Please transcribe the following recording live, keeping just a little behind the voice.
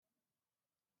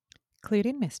Clued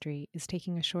in Mystery is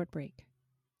taking a short break.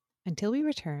 Until we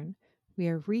return, we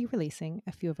are re-releasing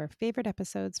a few of our favorite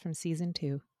episodes from Season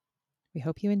 2. We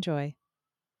hope you enjoy.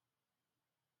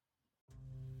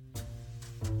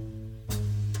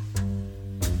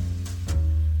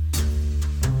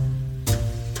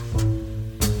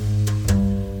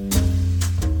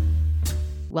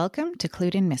 Welcome to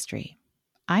Clued in Mystery.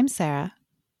 I'm Sarah.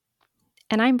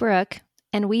 And I'm Brooke,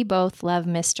 and we both love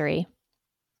mystery.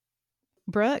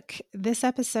 Brooke, this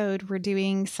episode we're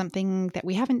doing something that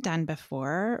we haven't done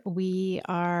before. We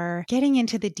are getting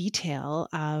into the detail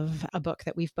of a book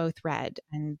that we've both read,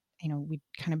 and we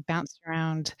kind of bounced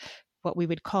around what we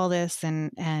would call this,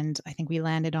 and I think we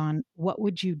landed on what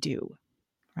would you do,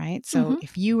 right? So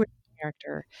if you were the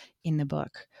character in the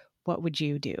book, what would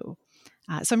you do?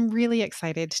 So I'm really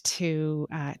excited to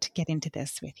get into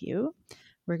this with you.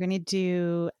 We're going to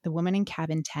do The Woman in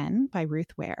Cabin 10 by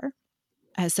Ruth Ware.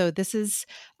 So this is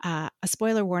a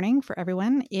spoiler warning for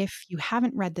everyone. If you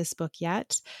haven't read this book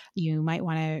yet, you might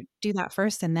want to do that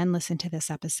first and then listen to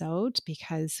this episode,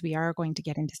 because we are going to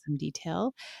get into some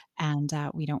detail and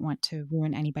we don't want to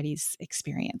ruin anybody's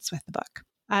experience with the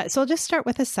book. So I'll just start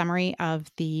with a summary of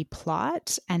the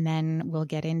plot, and then we'll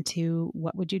get into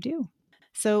what would you do.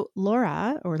 So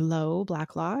Laura, or Lo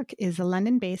Blacklock, is a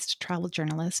London-based travel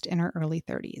journalist in her early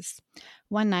 30s.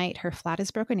 One night, her flat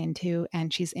is broken into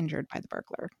and she's injured by the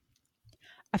burglar.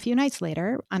 A few nights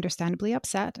later, understandably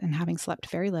upset and having slept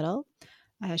very little,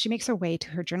 she makes her way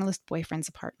to her journalist boyfriend's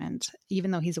apartment,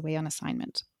 even though he's away on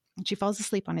assignment. She falls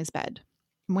asleep on his bed.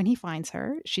 When he finds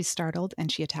her, she's startled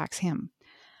and she attacks him.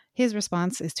 His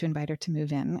response is to invite her to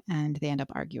move in, and they end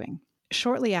up arguing.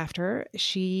 Shortly after,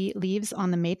 she leaves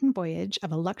on the maiden voyage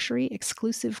of a luxury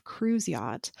exclusive cruise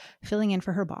yacht, filling in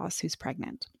for her boss, who's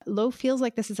pregnant. Lo feels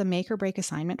like this is a make or break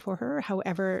assignment for her.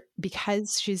 However,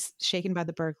 because she's shaken by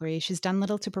the burglary, she's done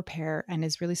little to prepare and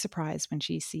is really surprised when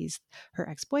she sees her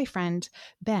ex-boyfriend,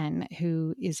 Ben,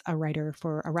 who is a writer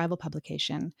for a rival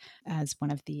publication, as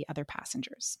one of the other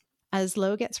passengers. As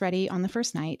Lo gets ready on the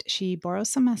first night, she borrows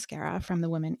some mascara from the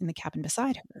woman in the cabin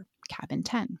beside her, cabin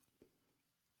 10.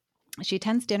 She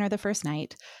attends dinner the first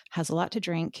night, has a lot to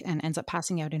drink, and ends up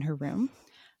passing out in her room.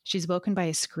 She's woken by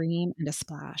a scream and a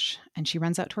splash, and she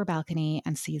runs out to her balcony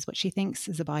and sees what she thinks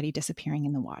is a body disappearing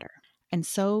in the water. And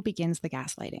so begins the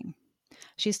gaslighting.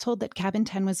 She's told that cabin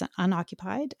 10 was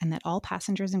unoccupied and that all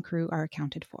passengers and crew are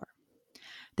accounted for.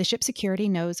 The ship security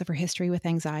knows of her history with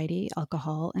anxiety,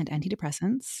 alcohol, and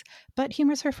antidepressants, but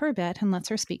humors her for a bit and lets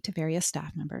her speak to various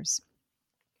staff members.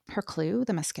 Her clue,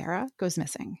 the mascara, goes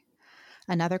missing.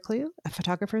 Another clue, a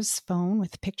photographer's phone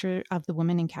with a picture of the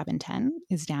woman in cabin 10,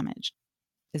 is damaged.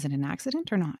 Is it an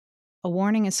accident or not? A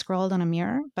warning is scrawled on a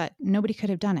mirror, but nobody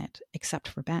could have done it except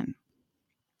for Ben.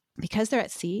 Because they're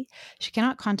at sea, she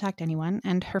cannot contact anyone,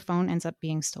 and her phone ends up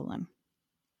being stolen.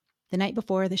 The night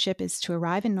before the ship is to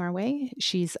arrive in Norway,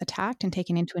 she's attacked and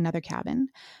taken into another cabin,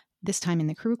 this time in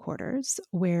the crew quarters,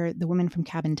 where the woman from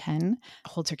cabin 10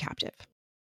 holds her captive.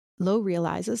 Lo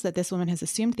realizes that this woman has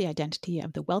assumed the identity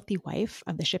of the wealthy wife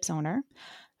of the ship's owner,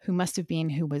 who must have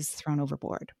been who was thrown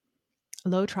overboard.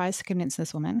 Lo tries to convince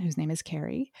this woman, whose name is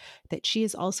Carrie, that she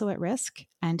is also at risk,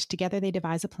 and together they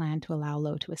devise a plan to allow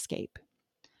Lo to escape.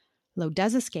 Lo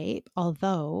does escape,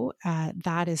 although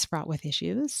that is fraught with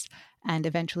issues, and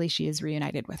eventually she is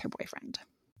reunited with her boyfriend.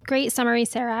 Great summary,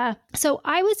 Sarah. So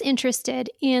I was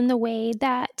interested in the way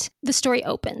that the story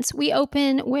opens. We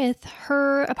open with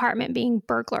her apartment being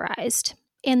burglarized,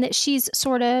 and that she's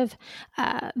sort of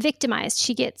victimized.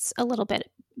 She gets a little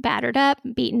bit battered up,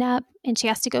 beaten up, and she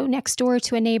has to go next door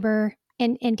to a neighbor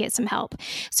and get some help.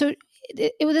 So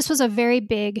this was a very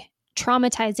big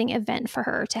traumatizing event for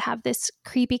her to have this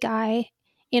creepy guy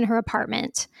in her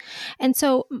apartment. And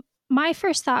so my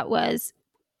first thought was,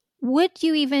 would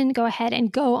you even go ahead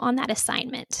and go on that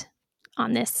assignment,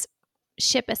 on this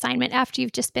ship assignment, after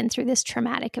you've just been through this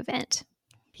traumatic event?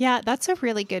 Yeah, that's a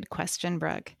really good question,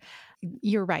 Brooke.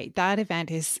 You're right. That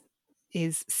event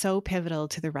is so pivotal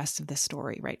to the rest of the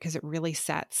story, right? Because it really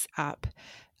sets up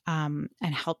and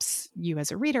helps you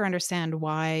as a reader understand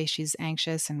why she's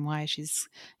anxious and why she's,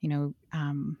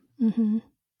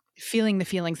 feeling the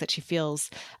feelings that she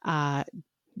feels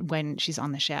when she's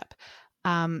on the ship.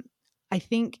 I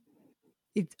think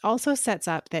it also sets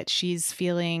up that she's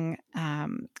feeling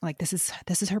like this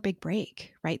is her big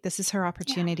break, right? This is her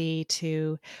opportunity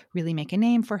to really make a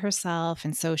name for herself,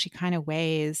 and so she kind of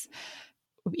weighs,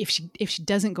 if she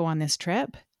doesn't go on this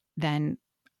trip, then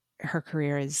her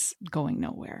career is going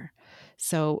nowhere.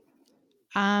 So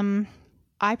I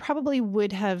probably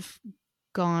would have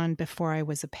gone before I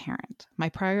was a parent. My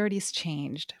priorities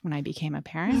changed when I became a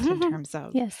parent in terms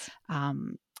of yes.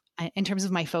 in terms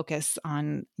of my focus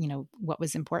on, what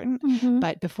was important. Mm-hmm.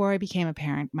 But before I became a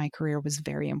parent, my career was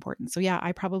very important. So yeah,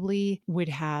 I probably would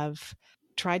have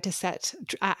tried to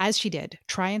as she did,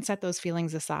 try and set those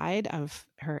feelings aside of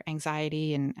her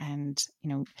anxiety and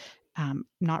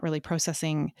not really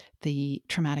processing the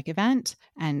traumatic event,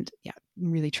 and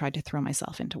really tried to throw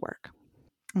myself into work.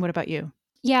 What about you?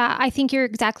 Yeah, I think you're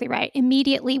exactly right.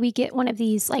 Immediately, we get one of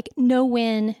these like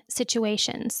no-win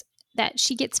situations that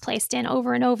she gets placed in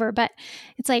over and over. But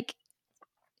it's like,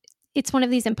 it's one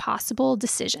of these impossible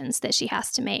decisions that she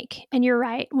has to make. And you're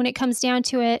right. When it comes down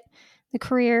to it, the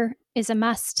career is a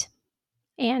must,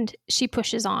 and she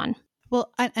pushes on. Well,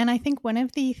 and I think one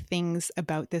of the things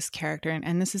about this character,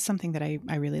 and this is something that I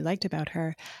really liked about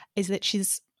her, is that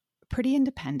she's pretty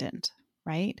independent,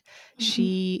 right? Mm-hmm.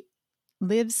 She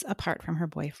lives apart from her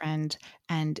boyfriend,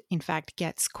 and in fact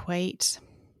gets quite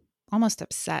almost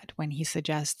upset when he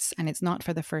suggests, and it's not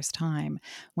for the first time,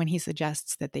 when he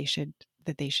suggests that they should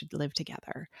live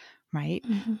together, right?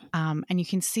 Mm-hmm. And you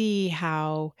can see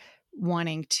how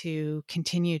wanting to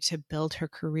continue to build her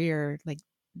career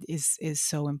is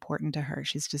so important to her.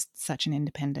 She's just such an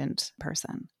independent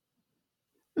person.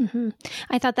 Mm-hmm.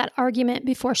 I thought that argument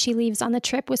before she leaves on the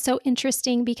trip was so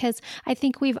interesting, because I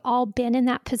think we've all been in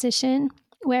that position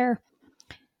where,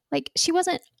 like, she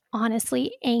wasn't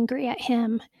honestly angry at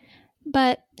him,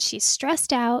 but she's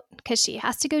stressed out because she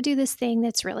has to go do this thing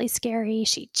that's really scary.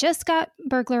 She just got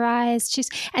burglarized.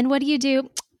 And what do?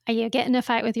 You get in a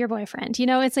fight with your boyfriend.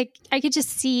 It's like, I could just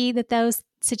see that those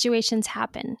situations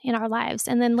happen in our lives.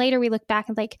 And then later we look back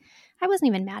and like, I wasn't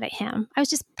even mad at him. I was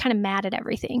just kind of mad at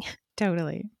everything.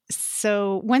 Totally.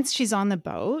 So once she's on the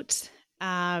boat,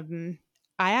 I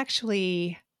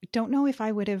actually don't know if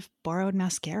I would have borrowed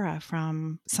mascara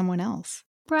from someone else.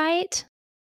 Right?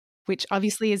 Which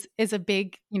obviously is a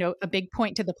big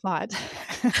point to the plot.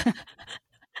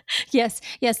 Yes.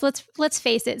 Let's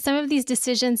face it. Some of these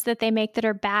decisions that they make that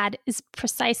are bad is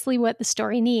precisely what the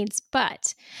story needs.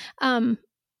 But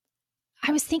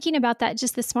I was thinking about that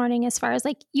just this morning, as far as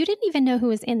like, you didn't even know who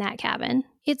was in that cabin.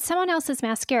 It's someone else's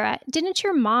mascara. Didn't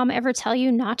your mom ever tell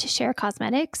you not to share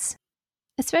cosmetics,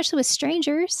 especially with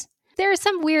strangers? There is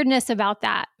some weirdness about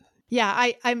that. Yeah,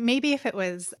 I maybe if it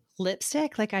was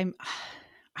lipstick, like I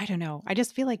don't know. I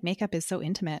just feel like makeup is so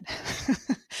intimate,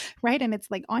 right? And it's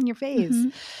like on your face,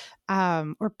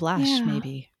 or blush. Yeah.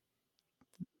 Maybe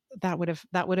that would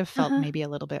have felt maybe a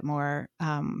little bit more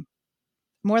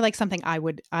like something I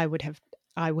would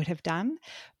have done.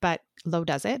 But Lo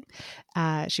does it.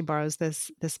 She borrows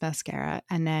this mascara,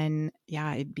 and then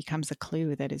it becomes a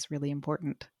clue that is really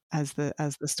important as the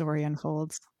story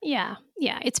unfolds. Yeah,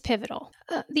 it's pivotal.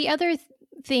 The other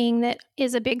thing that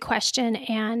is a big question,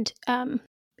 and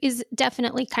is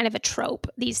definitely kind of a trope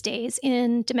these days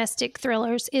in domestic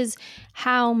thrillers, is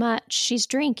how much she's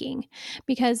drinking.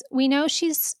 Because we know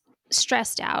she's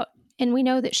stressed out, and we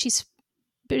know that she's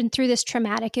been through this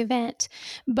traumatic event,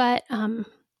 but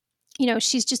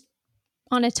she's just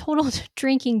on a total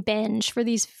drinking binge for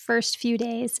these first few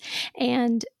days,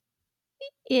 and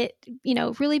it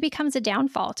really becomes a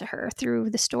downfall to her through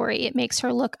the story. It makes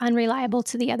her look unreliable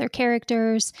to the other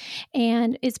characters,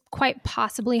 and is quite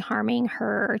possibly harming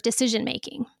her decision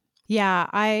making. Yeah,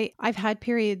 I've had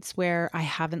periods where I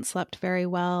haven't slept very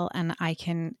well, and I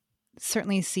can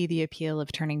certainly see the appeal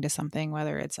of turning to something,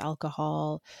 whether it's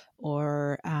alcohol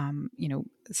or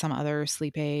some other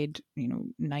sleep aid,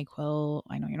 NyQuil.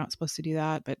 I know you're not supposed to do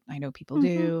that, but I know people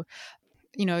do.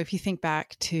 If you think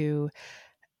back to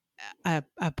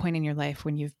a point in your life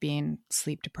when you've been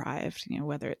sleep deprived,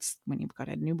 whether it's when you've got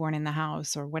a newborn in the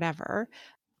house or whatever,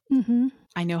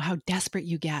 I know how desperate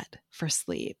you get for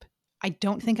sleep. I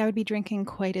don't think I would be drinking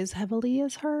quite as heavily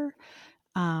as her.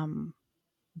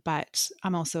 But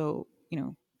I'm also,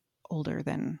 older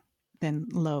than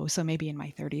Lo. So maybe in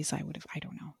my 30s, I would have, I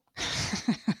don't know.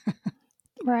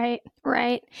 Right.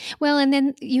 Well, and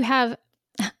then you have,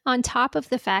 on top of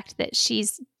the fact that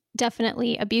she's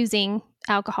definitely abusing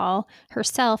alcohol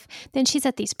herself, then she's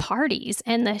at these parties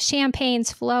and the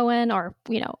champagne's flowing, or,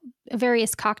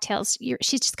 various cocktails.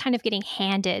 She's just kind of getting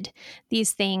handed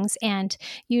these things, and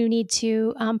you need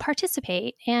to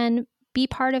participate and be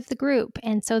part of the group.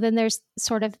 And so then there's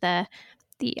sort of the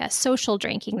social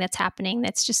drinking that's happening,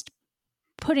 that's just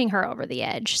putting her over the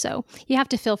edge. So you have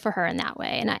to feel for her in that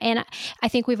way. And I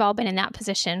think we've all been in that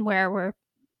position where we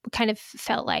kind of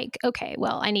felt like, okay,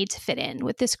 well, I need to fit in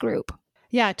with this group.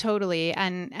 Yeah, totally.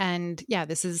 And yeah,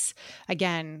 this is,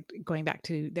 again, going back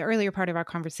to the earlier part of our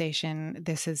conversation,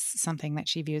 this is something that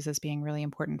she views as being really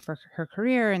important for her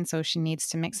career. And so she needs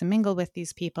to mix and mingle with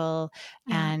these people.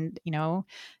 Yeah. And,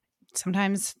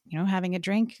 sometimes, having a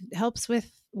drink helps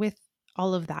with with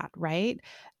all of that, right?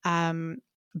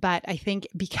 But I think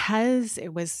because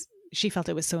she felt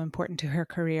it was so important to her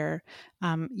career,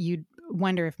 you'd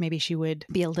wonder if maybe she would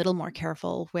be a little more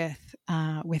careful with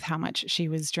how much she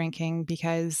was drinking,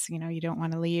 because you don't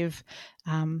want to leave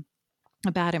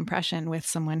a bad impression with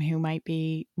someone who might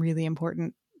be really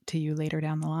important to you later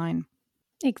down the line.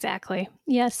 Exactly.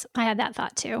 Yes, I had that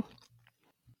thought too.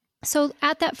 So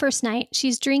at that first night,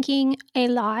 she's drinking a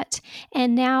lot,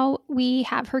 and now we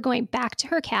have her going back to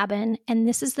her cabin, and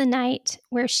this is the night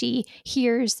where she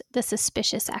hears the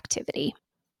suspicious activity.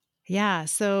 Yeah.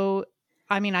 So,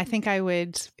 I mean, I think I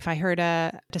would, if I heard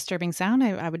a disturbing sound,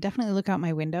 I would definitely look out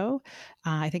my window.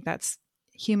 I think that's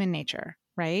human nature,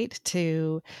 right?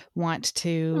 To want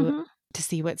Mm-hmm. to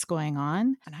see what's going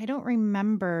on. And I don't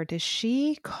remember, does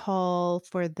she call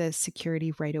for the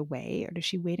security right away, or does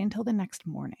she wait until the next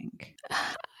morning?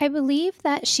 I believe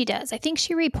that she does. I think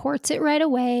she reports it right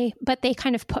away, but they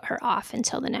kind of put her off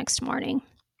until the next morning,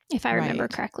 if I remember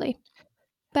Right. correctly.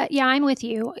 But yeah, I'm with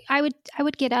you. I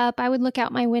would get up, I would look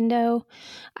out my window.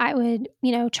 I would,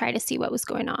 try to see what was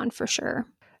going on for sure.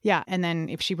 Yeah. And then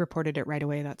if she reported it right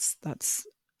away, that's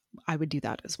I would do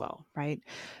that as well, right?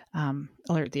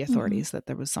 Alert the authorities that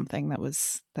there was something that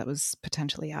was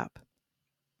potentially up.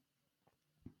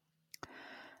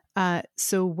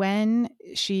 So when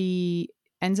she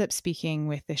ends up speaking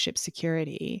with the ship's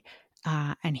security,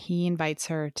 and he invites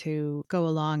her to go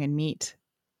along and meet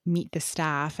the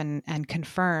staff and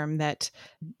confirm that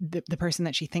the person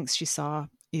that she thinks she saw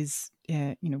is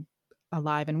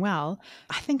alive and well,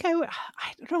 I don't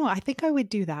know, I think I would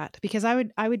do that, because I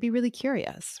would be really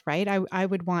curious, right? I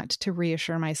would want to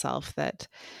reassure myself that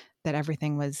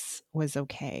everything was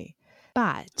okay.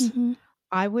 But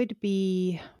I would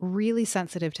be really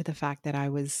sensitive to the fact that I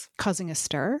was causing a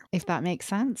stir, if that makes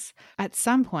sense. At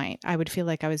some point, I would feel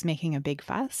like I was making a big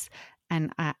fuss.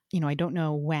 And I don't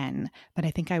know when, but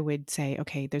I think I would say,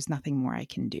 okay, there's nothing more I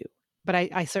can do. But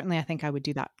I certainly, I think I would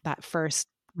do that first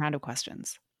round of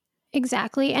questions.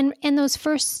 Exactly. And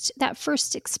that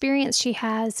first experience she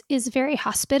has is very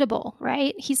hospitable,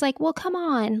 right? He's like, "Well, come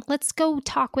on, let's go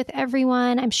talk with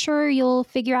everyone. I'm sure you'll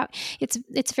figure out."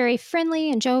 It's very friendly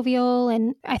and jovial,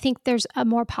 and I think there's a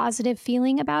more positive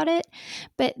feeling about it.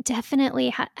 But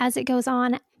definitely as it goes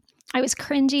on, I was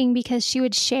cringing because she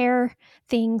would share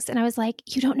things and I was like,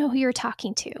 "You don't know who you're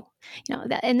talking to."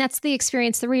 And that's the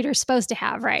experience the reader's supposed to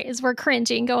have, right? Is we're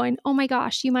cringing going, "Oh my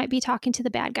gosh, you might be talking to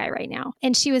the bad guy right now."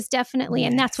 And she was definitely,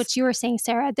 and that's what you were saying,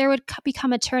 Sarah, there would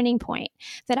become a turning point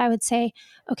that I would say,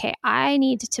 okay, I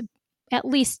need to at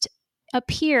least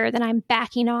appear that I'm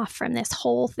backing off from this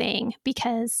whole thing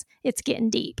because it's getting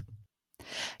deep.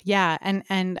 Yeah.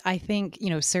 And I think,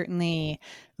 certainly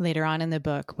later on in the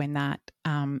book, when that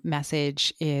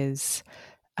message is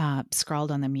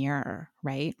scrawled on the mirror,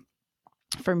 right?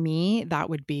 For me, that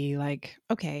would be like,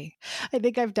 okay, I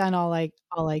think I've done all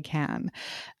I can.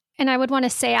 And I would want to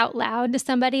say out loud to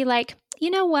somebody like, "You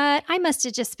know what? I must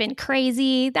have just been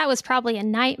crazy. That was probably a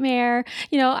nightmare."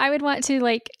 I would want to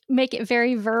like make it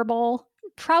very verbal.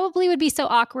 Probably would be so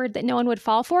awkward that no one would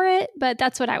fall for it, but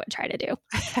that's what I would try to do.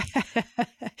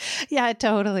 Yeah,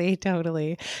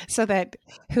 totally. So that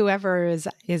whoever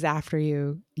is after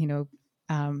you,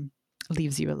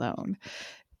 leaves you alone.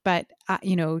 But,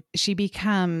 she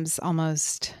becomes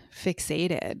almost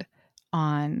fixated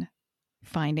on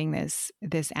finding this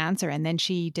answer. And then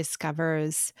she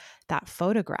discovers that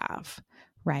photograph,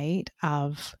 right,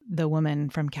 of the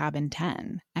woman from cabin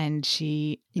 10. And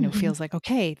she, feels like,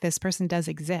 okay, this person does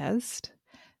exist,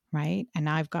 right? And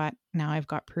now I've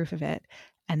got proof of it.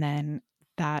 And then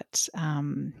that,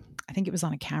 I think it was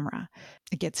on a camera,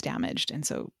 it gets damaged. And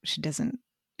so she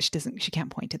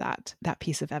can't point to that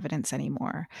piece of evidence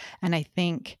anymore. And I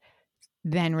think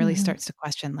then really starts to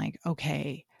question, like,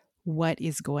 okay, what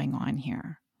is going on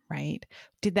here, right?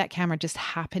 Did that camera just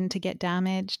happen to get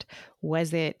damaged?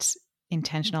 Was it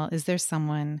intentional? Is there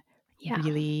someone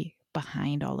really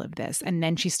behind all of this? And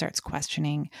then she starts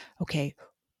questioning, okay,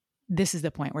 this is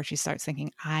the point where she starts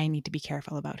thinking, I need to be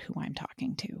careful about who I'm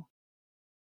talking to.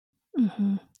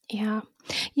 Yeah.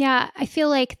 Yeah. I feel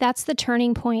like that's the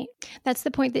turning point. That's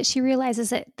the point that she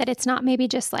realizes that it's not maybe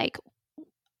just like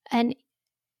an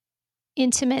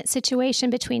intimate situation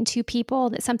between two people,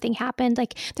 that something happened.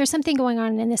 Like there's something going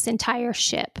on in this entire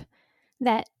ship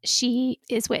that she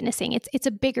is witnessing. It's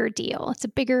a bigger deal. It's a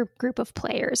bigger group of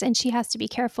players, and she has to be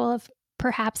careful of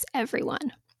perhaps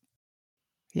everyone.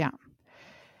 Yeah.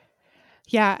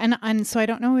 Yeah. And so I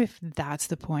don't know if that's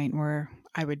the point where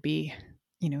I would be,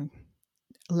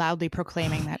 loudly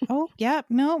proclaiming that, oh, yeah,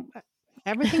 no,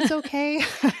 everything's okay.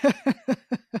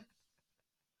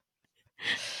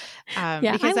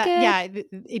 Yeah, because I'm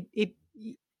good.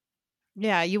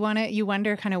 you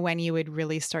wonder kind of when you would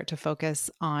really start to focus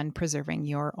on preserving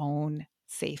your own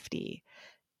safety,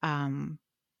 and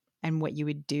what you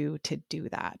would do to do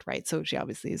that, right? So she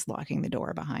obviously is locking the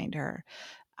door behind her.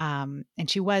 And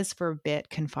she was for a bit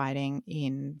confiding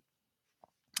in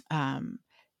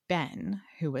Ben,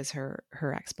 who was her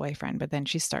ex-boyfriend, but then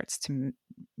she starts to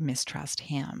mistrust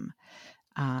him,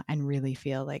 and really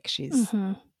feel like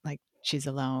Mm-hmm. she's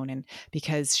alone, and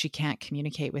because she can't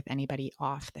communicate with anybody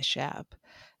off the ship,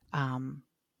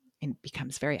 it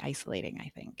becomes very isolating,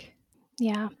 I think.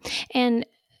 Yeah. And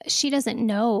she doesn't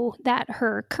know that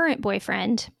her current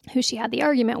boyfriend, who she had the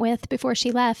argument with before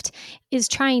she left, is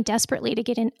trying desperately to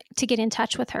get in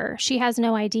touch with her. She has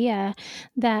no idea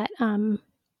that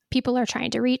people are trying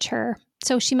to reach her.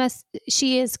 So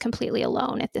she is completely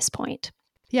alone at this point.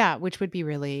 Yeah, which would be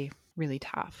really, really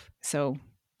tough. So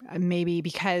maybe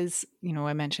because,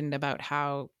 I mentioned about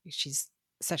how she's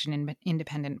such an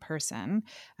independent person,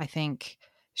 I think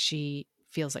she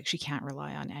feels like she can't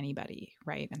rely on anybody,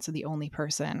 right? And so the only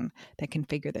person that can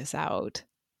figure this out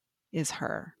is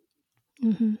her.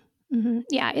 Mm-hmm. Mm-hmm.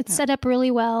 Yeah, it's set up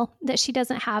really well that she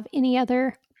doesn't have any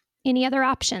other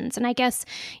options. And I guess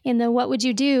in the what would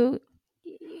you do,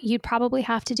 you'd probably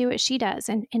have to do what she does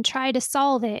and try to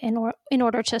solve it in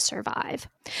order to survive.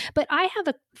 But I have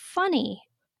a funny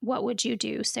what would you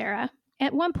do, Sarah?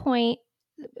 At one point,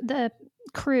 the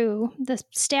crew, the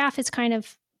staff is kind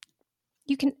of,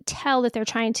 you can tell that they're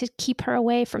trying to keep her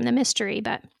away from the mystery,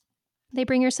 but they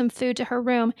bring her some food to her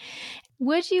room.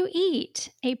 Would you eat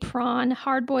a prawn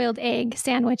hard-boiled egg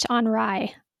sandwich on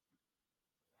rye?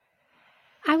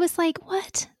 I was like,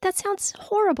 what? That sounds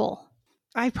horrible.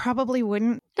 I probably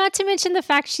wouldn't. Not to mention the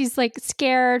fact she's like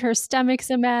scared, her stomach's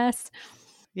a mess.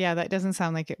 Yeah, that doesn't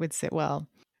sound like it would sit well.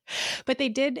 But there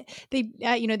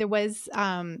was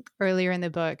earlier in the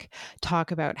book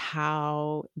talk about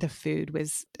how the food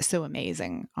was so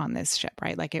amazing on this ship,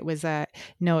 right? Like it was a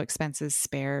no expenses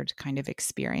spared kind of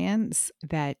experience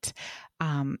that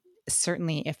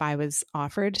certainly if I was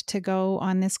offered to go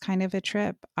on this kind of a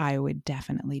trip, I would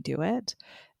definitely do it.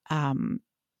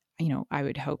 I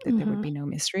would hope that there would be no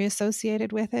mystery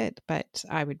associated with it, but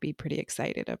I would be pretty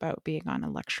excited about being on a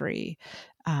luxury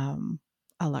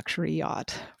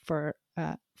yacht for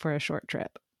a short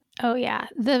trip. Oh yeah,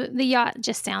 the yacht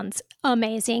just sounds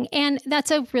amazing, and that's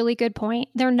a really good point.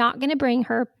 They're not going to bring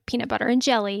her peanut butter and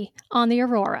jelly on the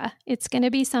Aurora. It's going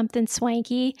to be something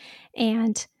swanky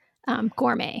and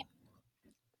gourmet.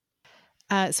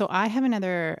 So I have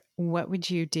another. What would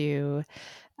you do?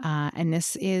 And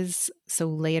this is so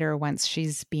later, once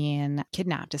she's been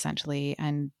kidnapped essentially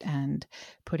and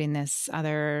put in this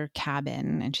other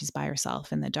cabin, and she's by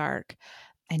herself in the dark.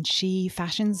 And she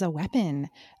fashions a weapon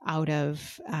out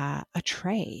of a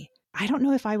tray. I don't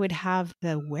know if I would have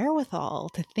the wherewithal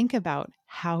to think about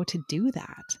how to do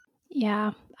that.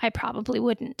 Yeah, I probably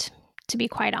wouldn't, to be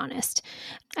quite honest.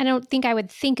 I don't think I would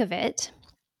think of it.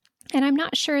 And I'm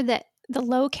not sure that the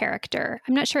Lo character,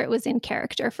 I'm not sure it was in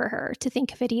character for her to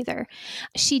think of it either.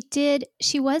 She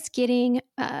was getting,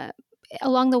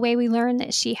 along the way, we learned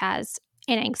that she has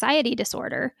an anxiety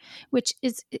disorder, which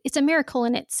it's a miracle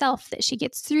in itself that she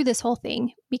gets through this whole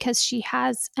thing because she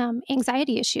has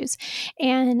anxiety issues.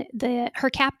 And her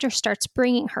captor starts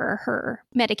bringing her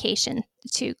medication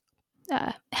to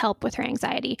help with her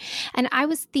anxiety. And I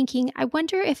was thinking, I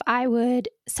wonder if I would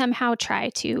somehow try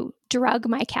to drug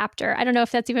my captor. I don't know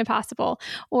if that's even possible,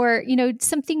 or,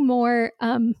 something more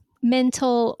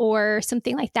mental or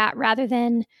something like that rather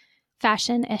than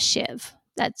fashion a shiv.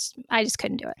 I just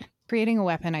couldn't do it. Creating a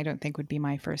weapon, I don't think would be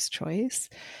my first choice,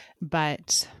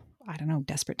 but I don't know,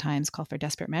 desperate times call for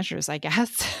desperate measures, I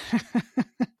guess.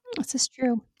 This is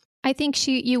true. I think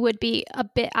you would be a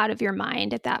bit out of your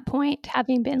mind at that point,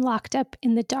 having been locked up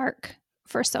in the dark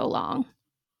for so long.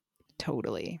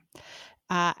 Totally.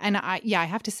 And I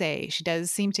have to say, she does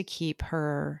seem to keep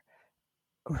her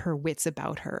wits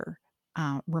about her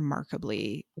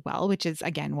remarkably well, which is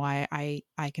again why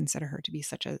I consider her to be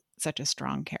such a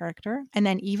strong character. And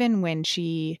then even when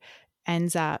she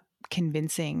ends up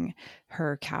convincing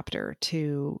her captor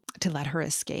to let her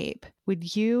escape,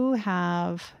 would you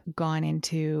have gone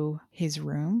into his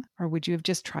room, or would you have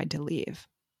just tried to leave?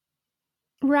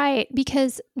 Right,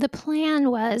 because the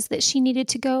plan was that she needed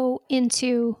to go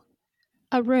into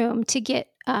a room to get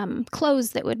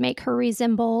clothes that would make her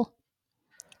resemble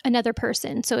another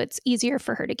person, so it's easier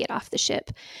for her to get off the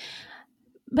ship.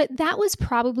 But that was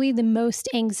probably the most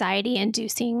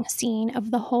anxiety-inducing scene of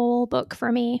the whole book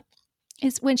for me,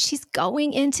 is when she's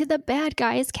going into the bad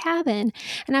guy's cabin.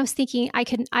 And I was thinking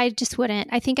I just wouldn't.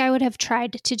 I think I would have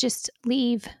tried to just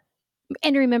leave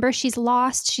And remember, she's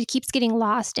lost. She keeps getting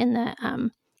lost in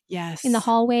the Yes.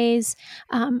 hallways.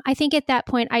 I think at that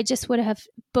point, I just would have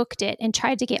booked it and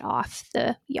tried to get off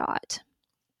the yacht.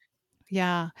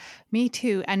 Yeah, me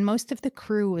too. And most of the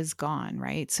crew was gone,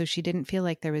 right? So she didn't feel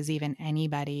like there was even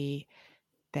anybody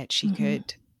that she Mm-hmm.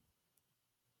 could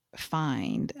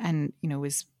find, and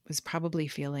was probably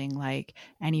feeling like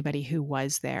anybody who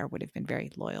was there would have been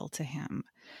very loyal to him.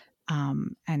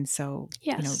 And so,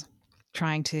 Yes.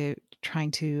 trying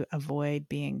to avoid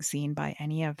being seen by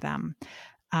any of them.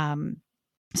 Um,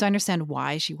 so I understand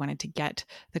why she wanted to get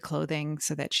the clothing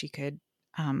so that she could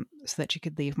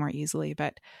leave more easily.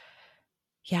 But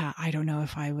yeah, I don't know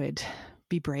if I would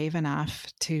be brave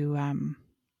enough to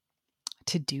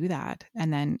do that,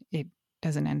 and then it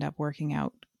doesn't end up working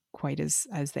out quite as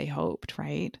they hoped,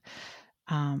 right?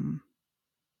 Um,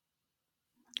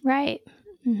 Right.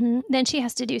 Mm-hmm. Then she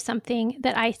has to do something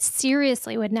that I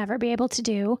seriously would never be able to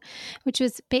do, which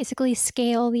was basically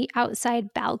scale the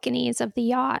outside balconies of the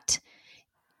yacht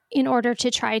in order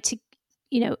to try to,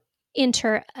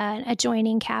 enter an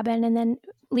adjoining cabin and then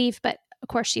leave. But of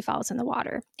course, she falls in the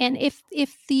water. And if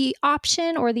the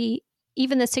option or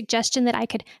even the suggestion that I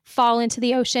could fall into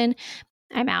the ocean,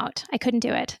 I'm out. I couldn't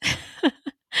do it.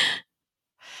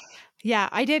 yeah,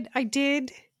 I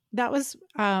did. That was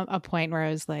a point where I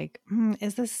was like,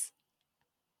 is this,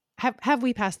 have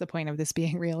we passed the point of this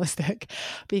being realistic?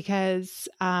 Because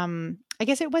I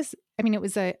guess it was, I mean,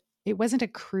 it wasn't a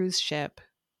cruise ship,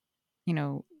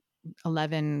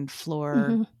 11 floor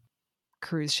Mm-hmm.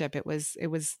 cruise ship. It was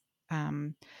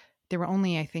there were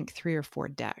only, I think, 3 or 4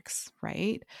 decks,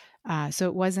 right? So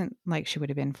it wasn't like she would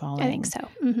have been I think falling so.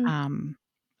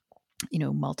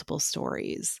 Mm-hmm. multiple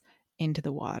stories into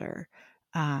the water.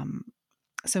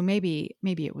 So maybe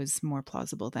it was more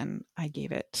plausible than I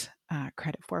gave it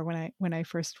credit for when I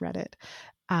first read it.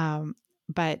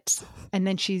 But and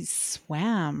then she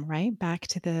swam right back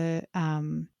to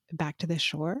the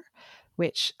shore,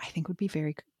 which I think would be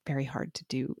very, very hard to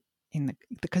do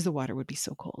because the water would be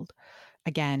so cold.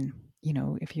 Again,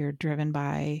 if you're driven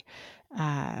by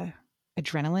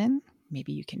adrenaline,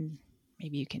 maybe you can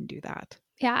do that.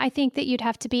 Yeah, I think that you'd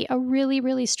have to be a really,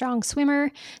 really strong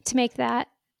swimmer to make that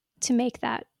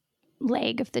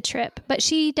leg of the trip. But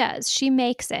she does. She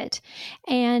makes it.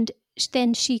 And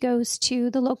then she goes to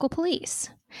the local police.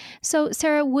 So,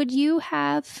 Sarah, would you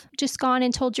have just gone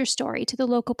and told your story to the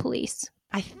local police?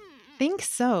 I think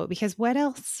so, because what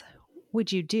else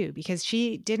would you do? Because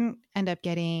she didn't end up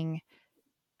getting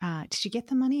did she get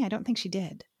the money? I don't think she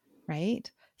did, right?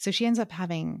 So she ends up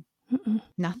having Mm-mm.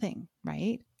 nothing,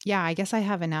 right? Yeah, I guess I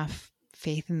have enough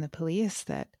faith in the police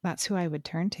that that's who I would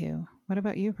turn to. What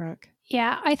about you, Brooke?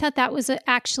 Yeah, I thought that was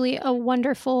actually a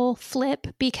wonderful flip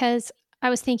because I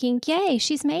was thinking, yay,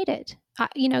 she's made it.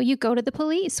 You go to the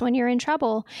police when you're in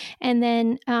trouble. And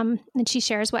then and she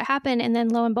shares what happened. And then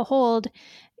lo and behold,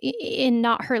 in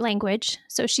not her language.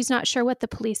 So she's not sure what the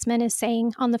policeman is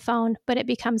saying on the phone, but it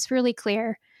becomes really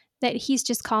clear that he's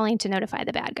just calling to notify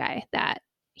the bad guy that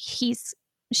she's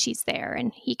there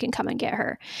and he can come and get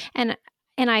her. And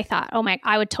I thought, oh my,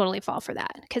 I would totally fall for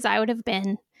that because I would have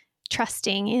been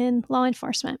trusting in law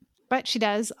enforcement. But she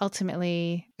does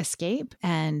ultimately escape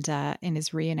and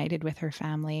is reunited with her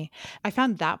family. I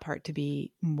found that part to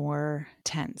be more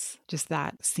tense. Just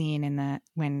that scene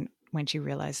when she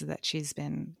realizes that she's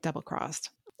been double crossed.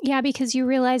 Yeah, because you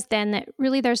realize then that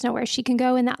really there's nowhere she can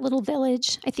go in that little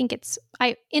village. I think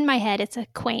in my head, it's a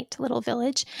quaint little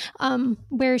village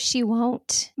where she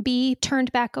won't be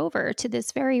turned back over to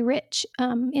this very rich,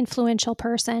 influential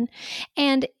person.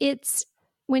 And it's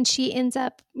when she ends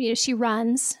up, she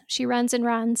runs and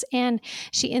runs, and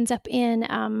she ends up in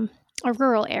a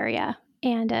rural area,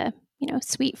 and a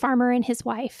sweet farmer and his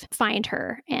wife find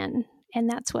her, and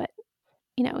that's what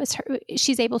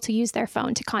she's able to use their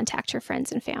phone to contact her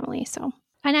friends and family. So,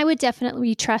 and I would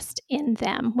definitely trust in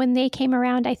them when they came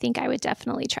around. I think I would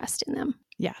definitely trust in them.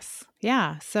 Yes.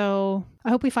 Yeah. So I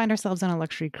hope we find ourselves on a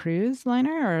luxury cruise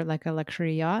liner or like a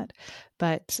luxury yacht,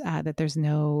 but that there's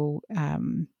no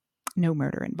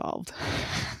murder involved.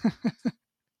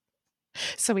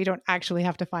 So we don't actually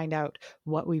have to find out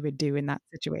what we would do in that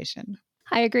situation.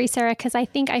 I agree, Sarah, because I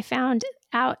think I found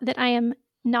out that I am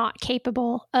not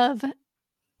capable of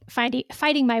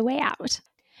fighting my way out.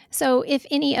 So if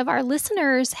any of our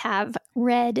listeners have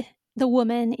read The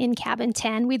Woman in Cabin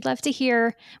 10, we'd love to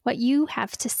hear what you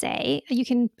have to say. You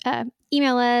can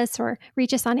email us or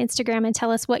reach us on Instagram and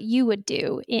tell us what you would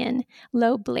do in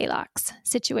Loeb Blaylock's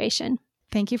situation.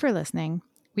 Thank you for listening.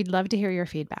 We'd love to hear your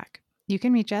feedback. You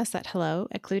can reach us at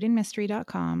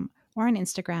hello@cluedinmystery.com or on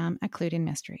Instagram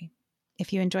 @cluedinmystery.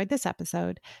 If you enjoyed this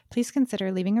episode, please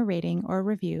consider leaving a rating or a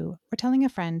review or telling a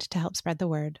friend to help spread the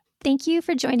word. Thank you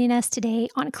for joining us today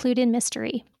on Clued in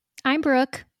Mystery. I'm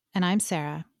Brooke. And I'm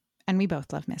Sarah, and we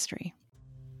both love mystery.